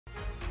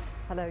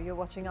Hello, you're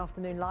watching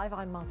Afternoon Live.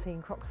 I'm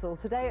Martine Croxall.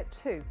 Today at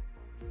 2.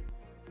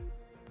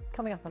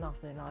 Coming up on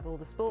Afternoon Live, all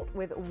the sport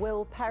with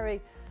Will Perry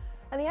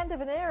and the end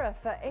of an era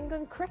for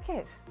England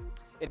cricket.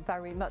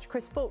 Very much.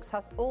 Chris Fawkes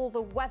has all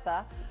the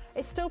weather.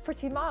 It's still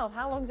pretty mild.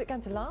 How long is it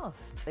going to last?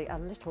 A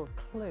little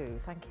clue.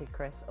 Thank you,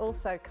 Chris.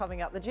 Also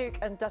coming up, the Duke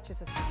and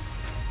Duchess of...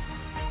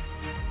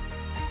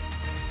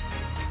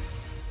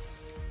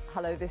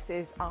 Hello, this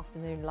is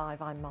Afternoon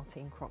Live. I'm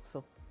Martine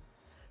Croxall.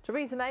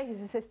 Theresa May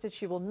has insisted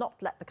she will not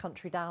let the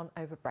country down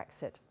over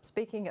Brexit.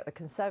 Speaking at the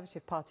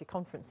Conservative Party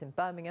conference in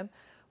Birmingham,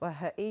 where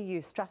her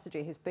EU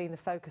strategy has been the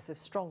focus of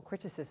strong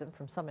criticism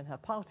from some in her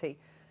party,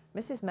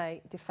 Mrs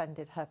May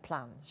defended her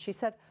plans. She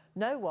said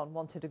no one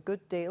wanted a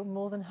good deal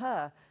more than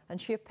her, and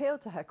she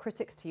appealed to her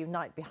critics to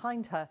unite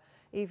behind her,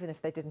 even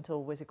if they didn't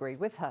always agree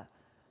with her.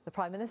 The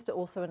Prime Minister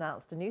also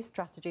announced a new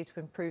strategy to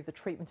improve the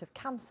treatment of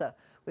cancer,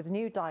 with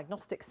new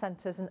diagnostic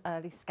centres and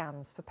early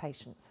scans for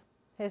patients.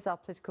 Here's our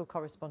political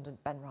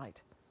correspondent, Ben Wright.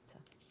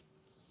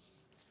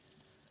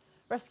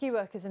 Rescue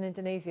workers in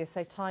Indonesia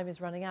say time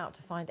is running out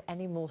to find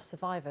any more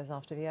survivors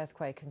after the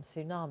earthquake and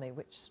tsunami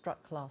which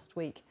struck last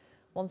week.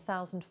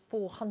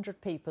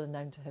 1,400 people are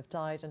known to have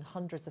died and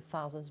hundreds of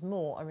thousands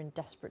more are in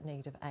desperate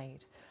need of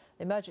aid.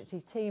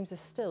 Emergency teams are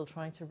still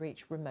trying to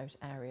reach remote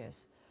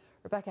areas.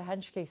 Rebecca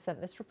Henschke sent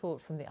this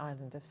report from the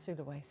island of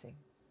Sulawesi.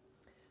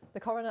 The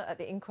coroner at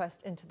the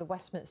inquest into the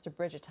Westminster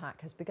Bridge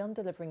attack has begun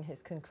delivering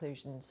his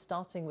conclusions,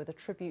 starting with a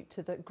tribute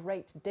to the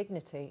great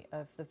dignity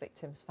of the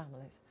victims'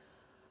 families.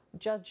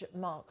 Judge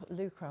Mark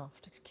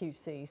Lucraft,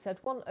 QC, said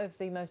one of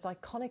the most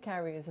iconic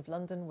areas of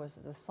London was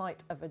the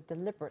site of a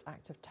deliberate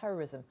act of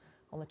terrorism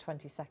on the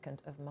 22nd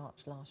of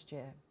March last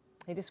year.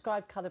 He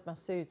described Khalid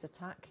Massoud's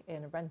attack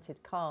in a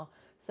rented car,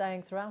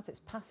 saying throughout its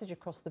passage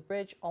across the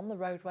bridge, on the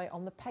roadway,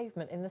 on the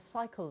pavement, in the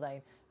cycle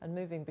lane and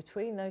moving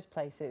between those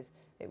places,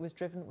 it was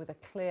driven with a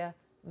clear,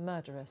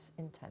 murderous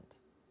intent.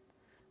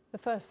 The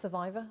first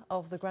survivor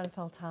of the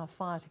Grenfell Tower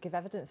fire to give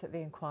evidence at the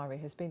inquiry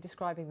has been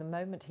describing the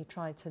moment he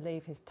tried to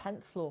leave his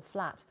 10th floor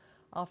flat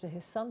after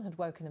his son had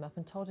woken him up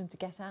and told him to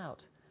get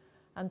out.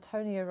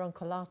 Antonio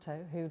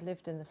Roncolato, who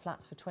lived in the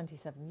flats for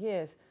 27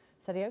 years,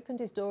 said he opened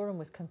his door and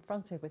was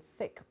confronted with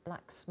thick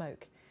black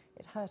smoke.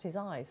 It hurt his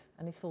eyes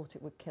and he thought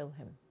it would kill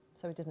him,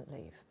 so he didn't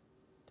leave.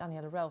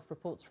 Daniela Relf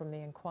reports from the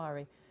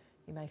inquiry.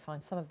 You may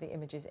find some of the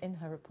images in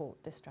her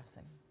report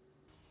distressing.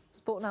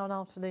 Sport now on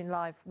Afternoon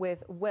Live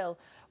with Will.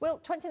 Will,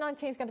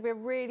 2019 is going to be a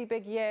really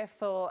big year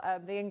for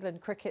the England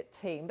cricket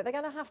team, but they're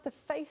going to have to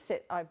face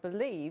it, I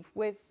believe,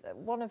 with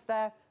one of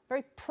their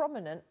very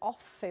prominent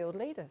off-field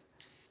leaders.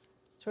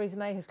 Theresa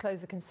May has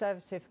closed the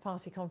Conservative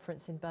Party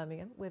conference in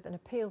Birmingham with an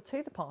appeal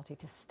to the party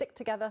to stick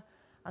together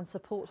and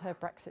support her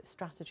Brexit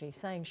strategy,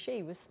 saying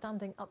she was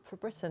standing up for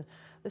Britain.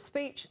 The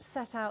speech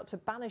set out to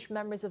banish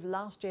memories of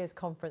last year's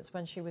conference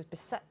when she was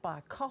beset by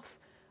a cough,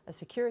 a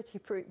security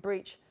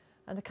breach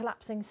and a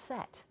collapsing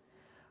set.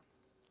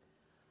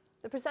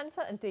 The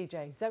presenter and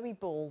DJ Zoe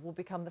Ball will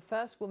become the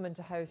first woman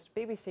to host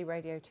BBC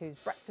Radio 2's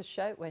Breakfast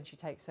Show when she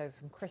takes over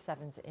from Chris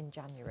Evans in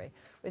January.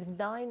 With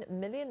 9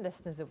 million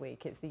listeners a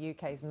week, it's the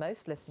UK's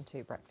most listened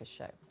to breakfast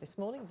show. This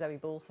morning, Zoe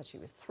Ball said she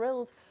was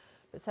thrilled,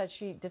 but said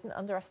she didn't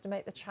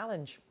underestimate the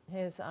challenge.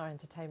 Here's our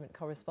entertainment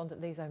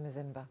correspondent, Lizo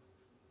Mazimba.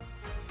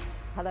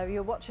 Hello,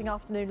 you're watching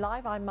Afternoon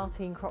Live. I'm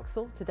Martine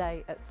Croxall.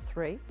 Today at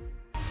 3.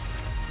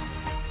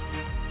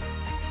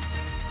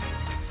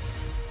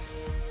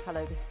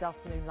 Hello, this is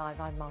Afternoon Live.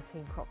 I'm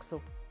Martine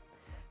Croxall.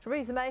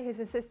 Theresa May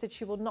has insisted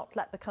she will not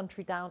let the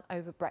country down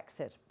over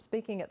Brexit.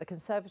 Speaking at the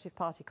Conservative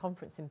Party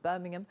conference in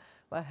Birmingham,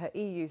 where her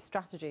EU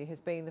strategy has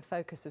been the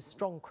focus of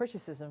strong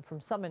criticism from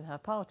some in her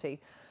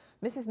party,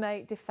 Mrs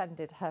May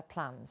defended her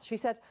plans. She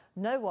said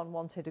no one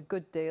wanted a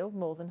good deal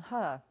more than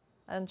her,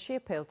 and she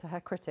appealed to her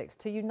critics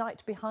to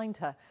unite behind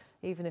her,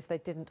 even if they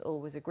didn't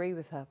always agree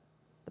with her.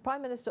 The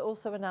Prime Minister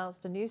also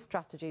announced a new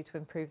strategy to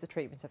improve the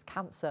treatment of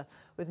cancer,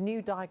 with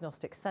new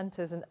diagnostic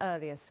centres and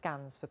earlier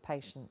scans for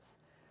patients.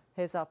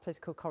 Here's our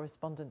political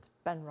correspondent,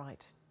 Ben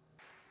Wright.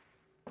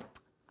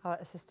 Our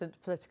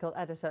assistant political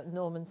editor,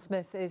 Norman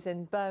Smith, is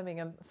in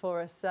Birmingham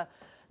for us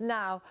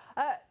now.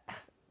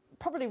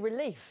 Probably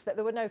relief that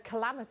there were no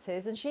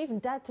calamities, and she even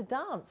dared to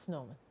dance,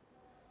 Norman.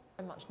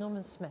 Very much,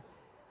 Norman Smith.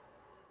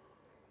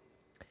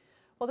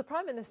 Well, the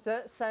Prime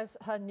Minister says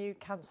her new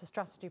cancer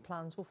strategy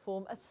plans will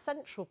form a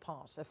central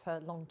part of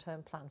her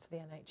long-term plan for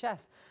the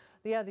NHS.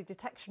 The early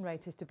detection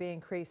rate is to be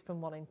increased from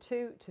 1 in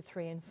 2 to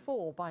 3 in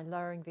 4 by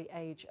lowering the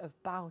age of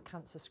bowel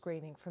cancer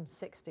screening from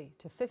 60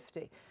 to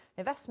 50.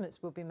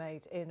 Investments will be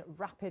made in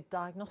rapid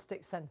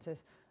diagnostic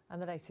centres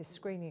and the latest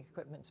screening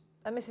equipment.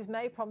 And Mrs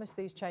May promised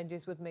these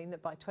changes would mean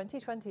that by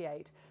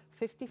 2028,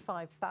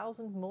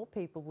 55,000 more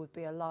people would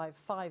be alive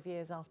 5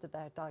 years after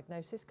their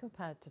diagnosis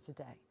compared to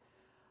today.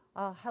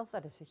 Our health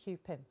editor, Hugh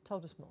Pym,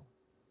 told us more.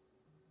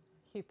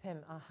 Hugh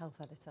Pym, our health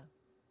editor.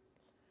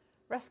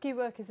 Rescue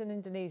workers in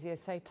Indonesia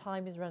say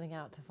time is running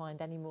out to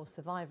find any more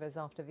survivors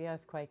after the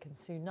earthquake and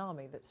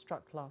tsunami that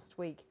struck last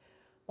week.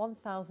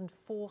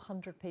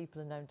 1,400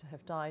 people are known to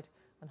have died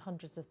and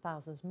hundreds of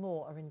thousands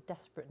more are in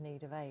desperate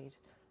need of aid.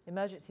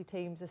 Emergency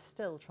teams are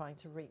still trying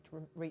to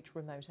reach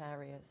remote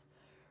areas.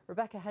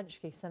 Rebecca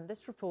Henschke sent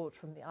this report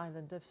from the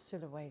island of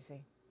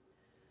Sulawesi.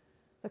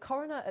 The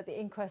coroner at the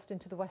inquest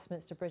into the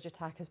Westminster Bridge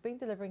attack has been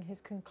delivering his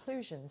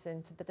conclusions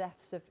into the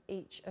deaths of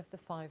each of the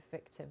 5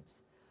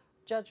 victims.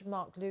 Judge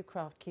Mark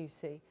Lucraft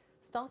QC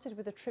started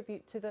with a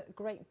tribute to the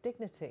great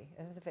dignity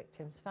of the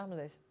victims'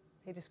 families.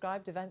 He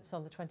described events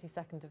on the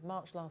 22nd of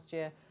March last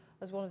year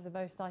as one of the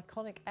most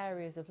iconic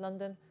areas of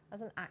London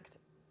as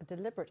a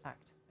deliberate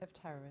act of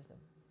terrorism.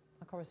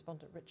 Our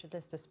correspondent Richard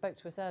Lister spoke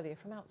to us earlier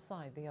from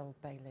outside the Old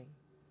Bailey.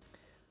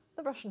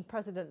 The Russian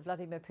President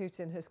Vladimir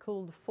Putin has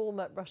called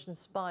former Russian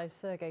spy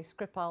Sergei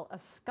Skripal a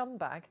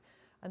scumbag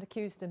and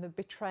accused him of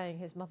betraying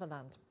his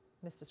motherland.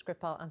 Mr.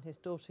 Skripal and his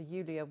daughter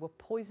Yulia were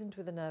poisoned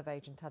with a nerve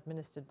agent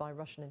administered by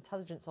Russian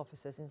intelligence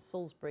officers in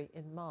Salisbury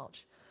in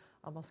March.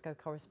 Our Moscow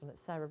correspondent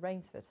Sarah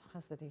Rainsford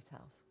has the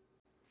details.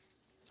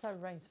 Sarah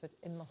Rainsford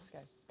in Moscow.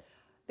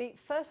 The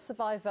first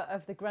survivor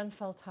of the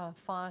Grenfell Tower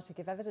fire to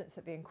give evidence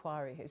at the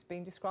inquiry has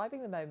been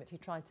describing the moment he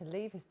tried to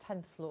leave his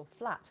 10th floor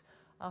flat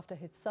after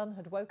his son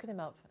had woken him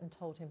up and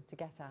told him to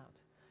get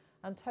out.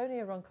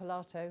 Antonio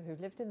Roncolato, who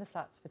lived in the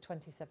flats for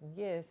 27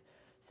 years,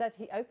 said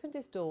he opened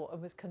his door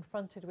and was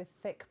confronted with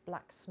thick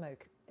black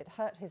smoke. It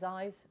hurt his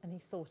eyes and he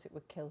thought it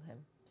would kill him,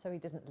 so he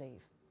didn't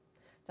leave.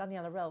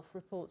 Daniela Relf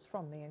reports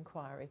from the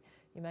inquiry.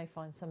 You may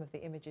find some of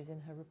the images in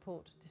her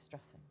report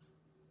distressing.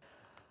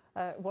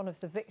 One of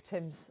the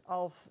victims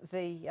of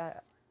the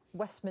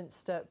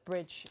Westminster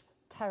Bridge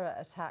terror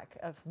attack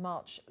of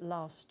March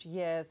last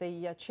year,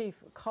 the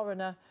chief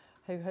coroner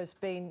who has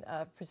been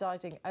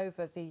presiding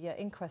over the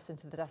inquest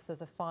into the death of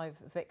the 5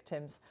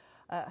 victims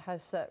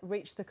has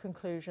reached the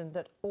conclusion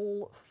that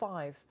all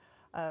 5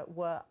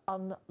 were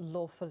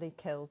unlawfully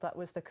killed. That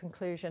was the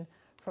conclusion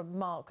from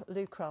Mark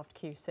Lucraft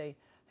QC,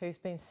 who's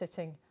been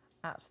sitting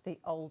at the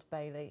Old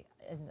Bailey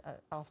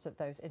after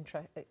those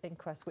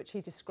inquests, which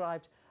he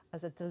described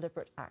as a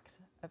deliberate act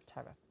of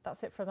terror.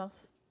 That's it from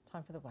us.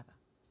 Time for the weather.